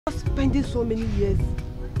Spending so many years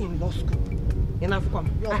in law school in Africa,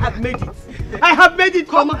 I have made it. I have made it.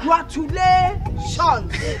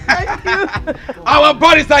 Congratulations! Thank you. Our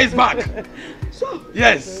barrister is back. So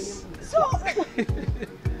yes. So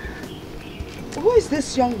who is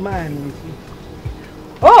this young man with you?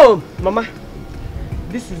 Oh, Mama,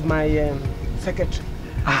 this is my secretary.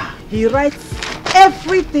 He writes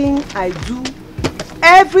everything I do,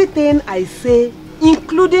 everything I say,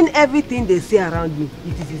 including everything they say around me.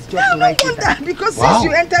 It is his job to write it down. Because since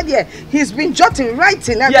you entered here, he's been jotting,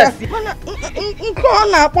 writing. Yes.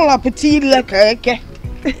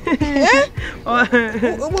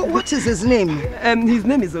 What is his name? His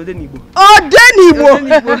name is Odenibo.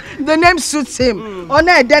 Odenibo! The name suits him.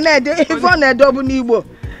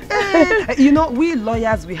 You know, we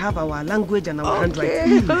lawyers, we have our language and our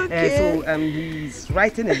handwriting. So he's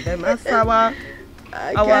writing in them as our...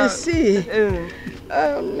 I can see.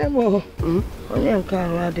 Nemo.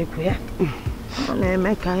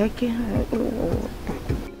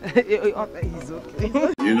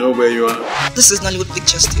 You know where you are? This is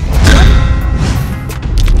Nollywoodpicturestv.